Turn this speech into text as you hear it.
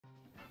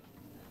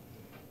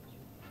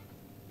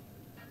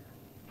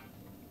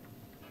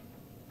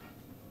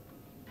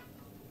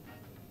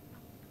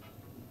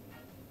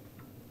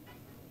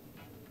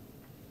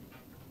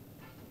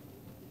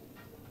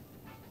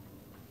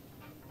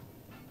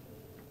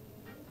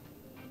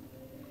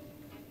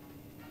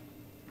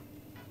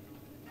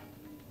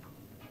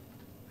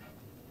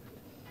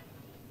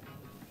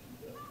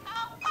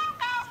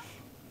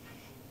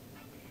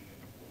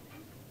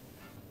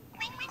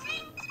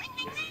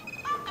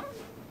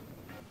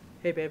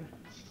Hey, babe.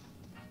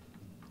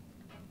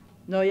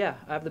 No, yeah,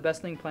 I have the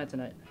best thing planned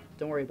tonight.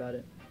 Don't worry about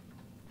it.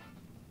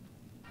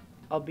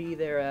 I'll be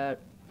there at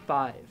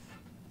 5.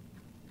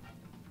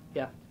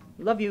 Yeah.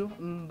 Love you.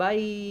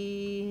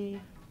 Bye.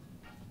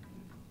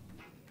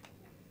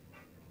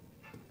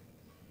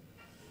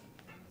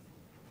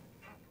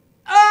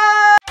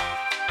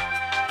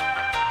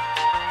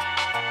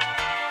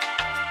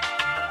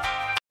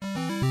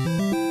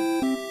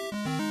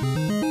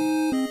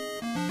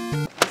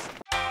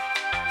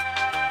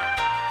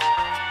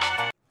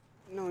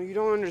 No, you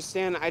don't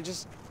understand. I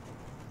just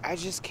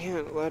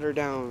can't let her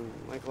down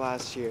like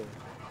last year.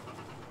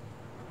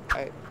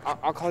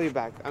 I'll call you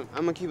back. I'm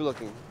gonna keep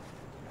looking.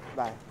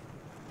 Bye.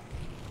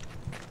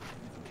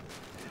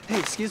 Hey,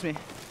 excuse me.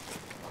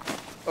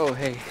 Oh,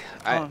 hey.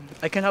 I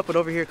can't help but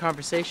overhear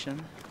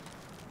conversation.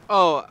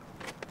 Oh,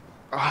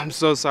 I'm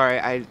so sorry.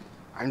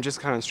 I'm just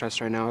kind of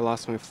stressed right now. I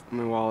lost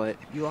my wallet.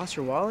 You lost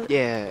your wallet?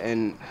 Yeah,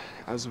 and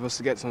I was supposed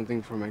to get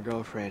something for my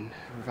girlfriend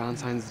for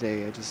Valentine's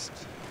Day.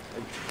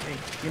 Hey,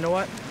 you know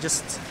what?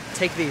 Just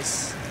take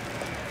these.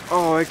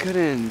 Oh, I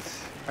couldn't.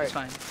 It's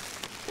fine.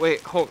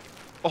 Wait, hold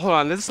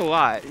on. This is a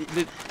lot.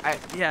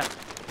 Yeah,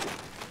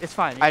 it's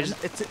fine.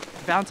 It's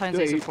Valentine's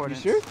Day is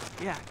important. You sure?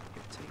 Yeah.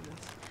 Here, take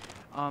this.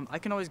 I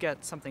can always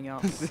get something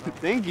else. So.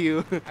 Thank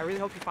you. I really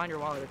hope you find your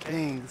wallet. Okay.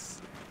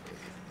 Thanks.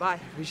 Bye.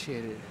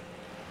 Appreciate it.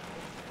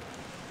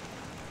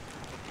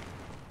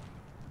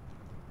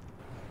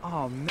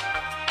 Oh man.